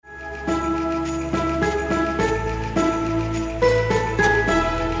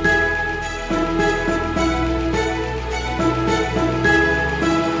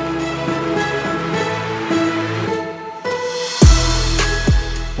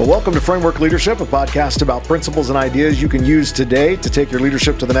Well, welcome to Framework Leadership, a podcast about principles and ideas you can use today to take your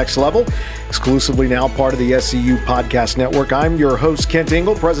leadership to the next level. Exclusively now part of the SEU Podcast Network. I'm your host, Kent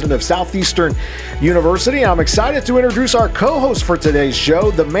Ingle, president of Southeastern University. I'm excited to introduce our co-host for today's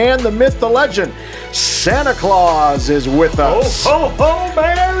show, the man, the myth, the legend. Santa Claus is with us. Ho, ho, ho,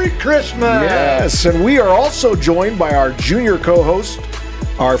 Merry Christmas. Yes, and we are also joined by our junior co-host,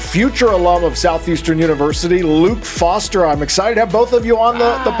 our future alum of Southeastern University, Luke Foster. I'm excited to have both of you on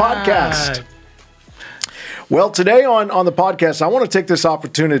the podcast. Well, today on the podcast, I want to take this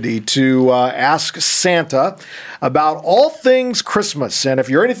opportunity to ask Santa about all things Christmas. And if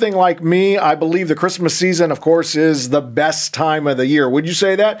you're anything like me, I believe the Christmas season, of course, is the best time of the year. Would you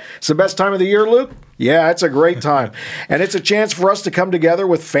say that? It's the best time of the year, Luke? Yeah, it's a great time. And it's a chance for us to come together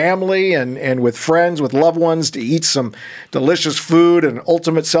with family and with friends, with loved ones, to eat some delicious food and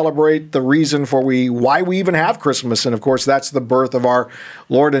ultimately celebrate the reason for why we even have Christmas. And of course, that's the birth of our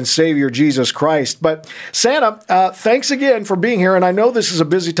Lord and Savior, Jesus Christ. But Santa, thanks again for being here. And I know this is a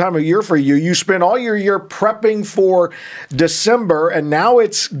busy time of year for you. You spent all your year prepping for December, and now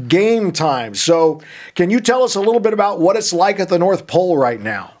it's game time. So can you tell us a little bit about what it's like at the North Pole right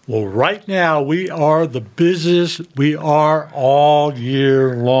now? Well, right now we are the busiest we are all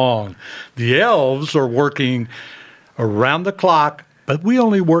year long. The elves are working around the clock, but we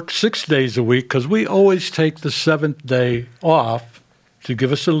only work 6 days a week because we always take the seventh day off to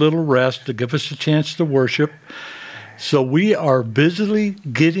give us a little rest, to give us a chance to worship. So we are busily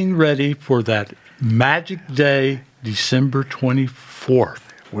getting ready for that magic day, December 24th.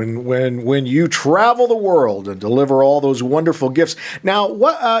 When you travel the world and deliver all those wonderful gifts. Now,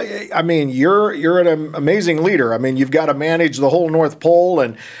 you're an amazing leader. I mean, you've got to manage the whole North Pole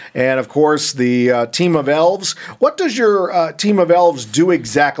and of course the team of elves. What does your team of elves do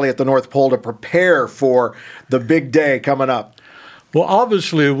exactly at the North Pole to prepare for the big day coming up? Well,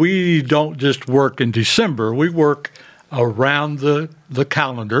 obviously, we don't just work in December. We work around the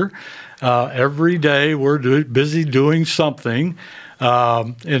calendar. Every day we're busy doing something.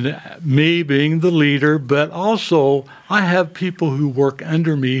 And me being the leader, but also I have people who work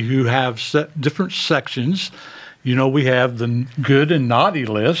under me who have different sections. You know, we have the good and naughty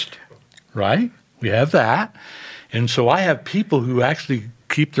list, right? We have that. And so I have people who actually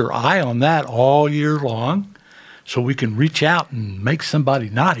keep their eye on that all year long so we can reach out and make somebody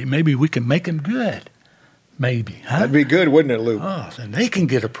naughty. Maybe we can make them good. Maybe. Huh? That'd be good, wouldn't it, Luke? Oh, then they can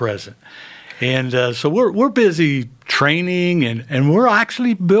get a present. And so we're busy training, and we're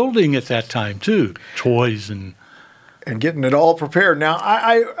actually building at that time, too, toys and getting it all prepared. Now,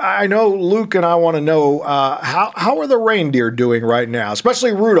 I know Luke and I want to know, how are the reindeer doing right now,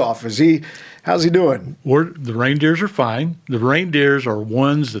 especially Rudolph? How's he doing? The reindeers are fine. The reindeers are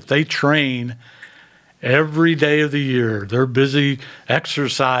ones that they train every day of the year. They're busy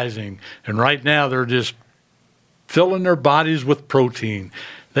exercising, and right now they're just filling their bodies with protein.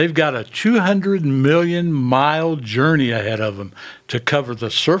 They've got a 200 million mile journey ahead of them to cover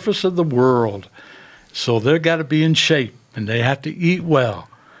the surface of the world. So they've got to be in shape, and they have to eat well.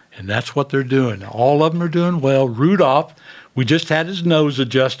 And that's what they're doing. All of them are doing well. Rudolph, we just had his nose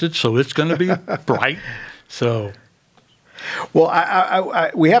adjusted, so it's going to be bright. So,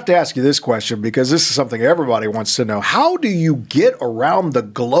 well, we have to ask you this question because this is something everybody wants to know. How do you get around the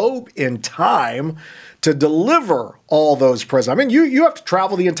globe in time to deliver all those presents? I mean, you have to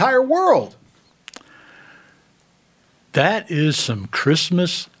travel the entire world. That is some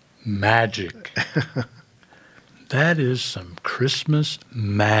Christmas magic. That is some Christmas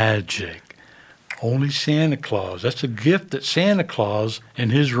magic. Only Santa Claus. That's a gift that Santa Claus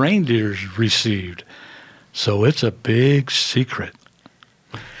and his reindeers received. So it's a big secret.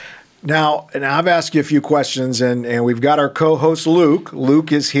 Now, I've asked you a few questions, and we've got our co-host Luke.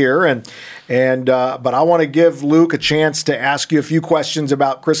 Luke is here, but I want to give Luke a chance to ask you a few questions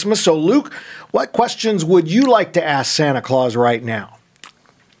about Christmas. So, Luke, what questions would you like to ask Santa Claus right now?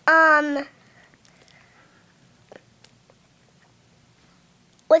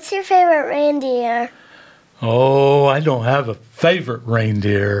 What's your favorite reindeer? Oh, I don't have a favorite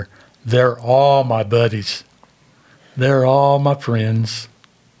reindeer. They're all my buddies. They're all my friends.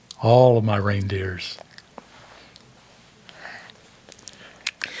 All of my reindeers.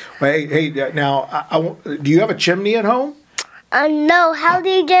 Hey, now, do you have a chimney at home? No. How do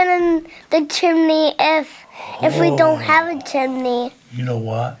you get in the chimney if we don't have a chimney? You know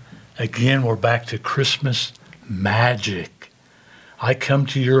what? Again, we're back to Christmas magic. I come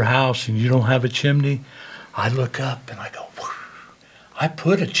to your house and you don't have a chimney. I look up and I go, whoo. I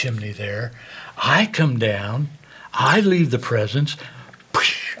put a chimney there. I come down. I leave the presents.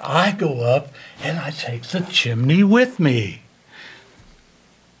 I go up and I take the chimney with me.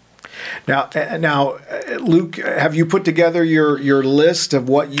 Now, Luke, have you put together your list of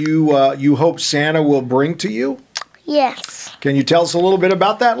what you hope Santa will bring to you? Yes. Can you tell us a little bit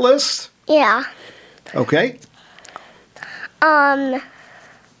about that list? Yeah. Okay. So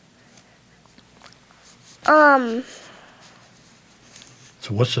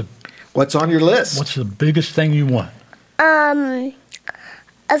What's on your list? what's the biggest thing you want? A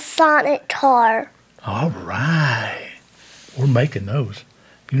Sonic car. All right. We're making those.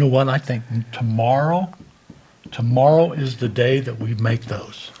 You know what? I think tomorrow is the day that we make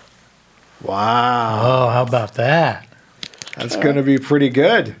those. Wow. Oh, how about that? That's going to be pretty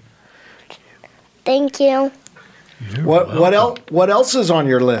good. Thank you. You're What else? welcome. What else is on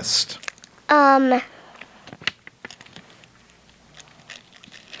your list?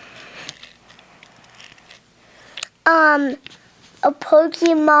 A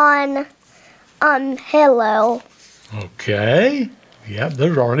Pokemon Hello. Okay. Yeah,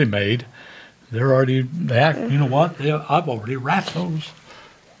 they're already made. They're already that. You know what? I've already wrapped those.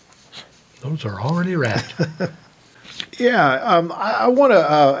 Those are already wrapped. Yeah, I want to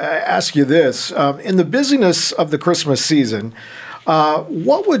ask you this. In the busyness of the Christmas season,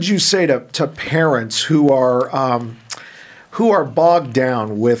 what would you say to parents who are bogged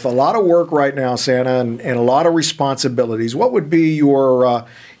down with a lot of work right now, Santa, and a lot of responsibilities? What would be your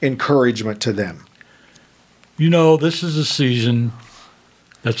encouragement to them? You know, this is a season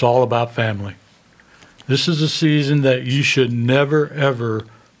that's all about family. This is a season that you should never, ever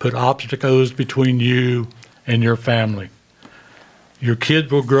put obstacles between you and your family. Your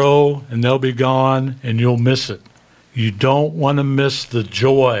kids will grow and they'll be gone and you'll miss it. You don't want to miss the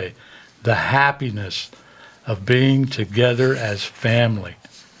joy, the happiness of being together as family.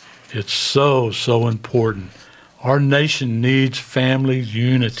 It's so, so important. Our nation needs family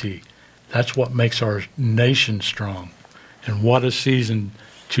unity. That's what makes our nation strong. And what a season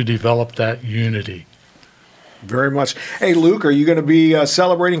to develop that unity. Very much. Hey, Luke, are you going to be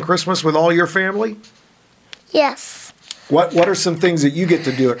celebrating Christmas with all your family? Yes. What are some things that you get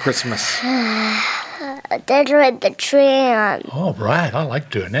to do at Christmas? Decorate the tree and All right, I like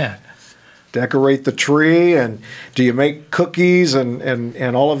doing that. Decorate the tree, and do you make cookies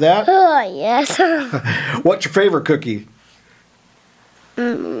and all of that? oh yes. What's your favorite cookie?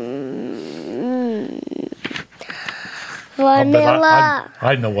 Vanilla.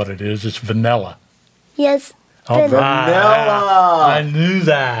 I know what it is. It's vanilla. Yes. Oh, Vanilla. I knew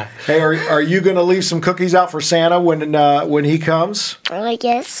that. Hey, are you going to leave some cookies out for Santa when he comes? I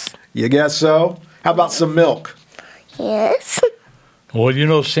guess. You guess so? How about some milk? Yes. Well, you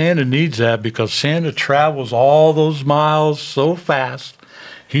know, Santa needs that because Santa travels all those miles so fast.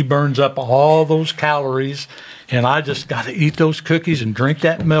 He burns up all those calories, and I just got to eat those cookies and drink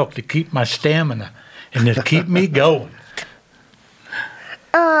that milk to keep my stamina and to keep me going.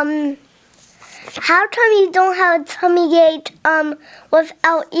 How come you don't have a tummy ache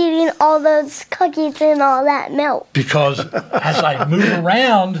without eating all those cookies and all that milk? Because as I move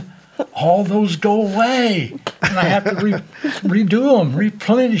around, all those go away, and I have to redo them,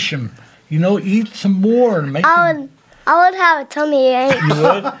 replenish them. You know, eat some more and make them. I would have a tummy ache. You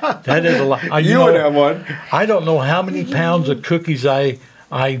would? That is a lot. You would have one. I don't know how many pounds of cookies I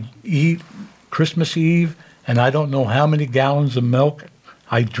eat Christmas Eve, and I don't know how many gallons of milk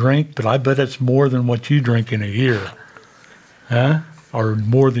I drink, but I bet it's more than what you drink in a year. Huh? Or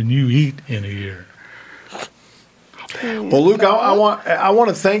more than you eat in a year. Well, Luke, I want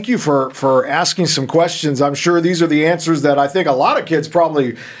to thank you for asking some questions. I'm sure these are the answers that I think a lot of kids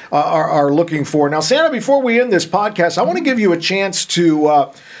probably are looking for. Now, Santa, before we end this podcast, I want to give you a chance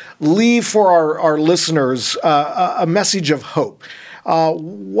to leave for our listeners a message of hope.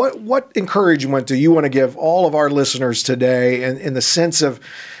 What encouragement do you want to give all of our listeners today in the sense of,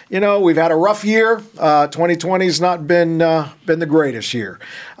 you know, we've had a rough year. 2020 has not been the greatest year.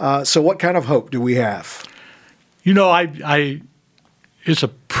 So what kind of hope do we have? You know, it's a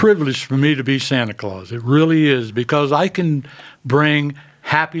privilege for me to be Santa Claus. It really is, because I can bring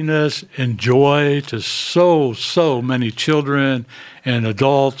happiness and joy to so many children and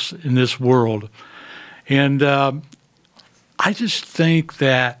adults in this world. And I just think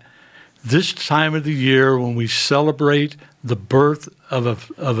that this time of the year, when we celebrate the birth of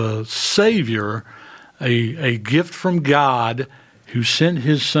a Savior, a gift from God who sent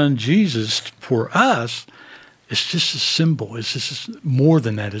his son Jesus for us, it's just a symbol. It's just more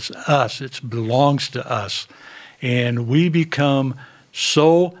than that. It's us. It belongs to us. And we become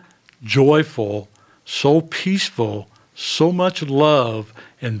so joyful, so peaceful, so much love.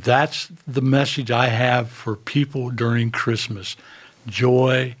 And that's the message I have for people during Christmas.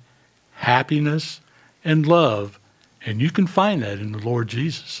 Joy, happiness, and love And you can find that in the Lord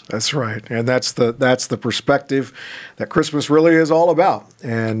Jesus. That's right, and that's the perspective that Christmas really is all about.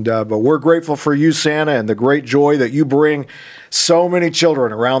 And but we're grateful for you, Santa, and the great joy that you bring so many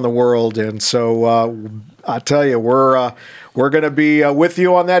children around the world. And so I tell you, we're going to be with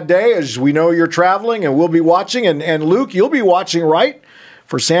you on that day, as we know you're traveling, and we'll be watching. And Luke, you'll be watching, right,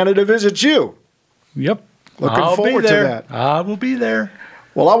 for Santa to visit you. Yep, Looking forward to that. I will be there.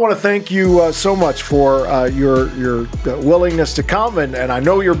 Well, I want to thank you so much for your willingness to come, and I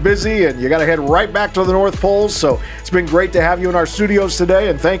know you're busy and you got to head right back to the North Pole, so it's been great to have you in our studios today,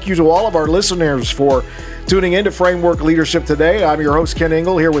 and thank you to all of our listeners for tuning in to Framework Leadership today. I'm your host, Ken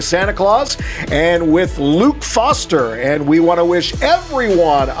Engel, here with Santa Claus and with Luke Foster, and we want to wish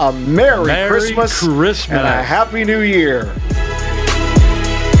everyone a Merry Christmas and a Happy New Year.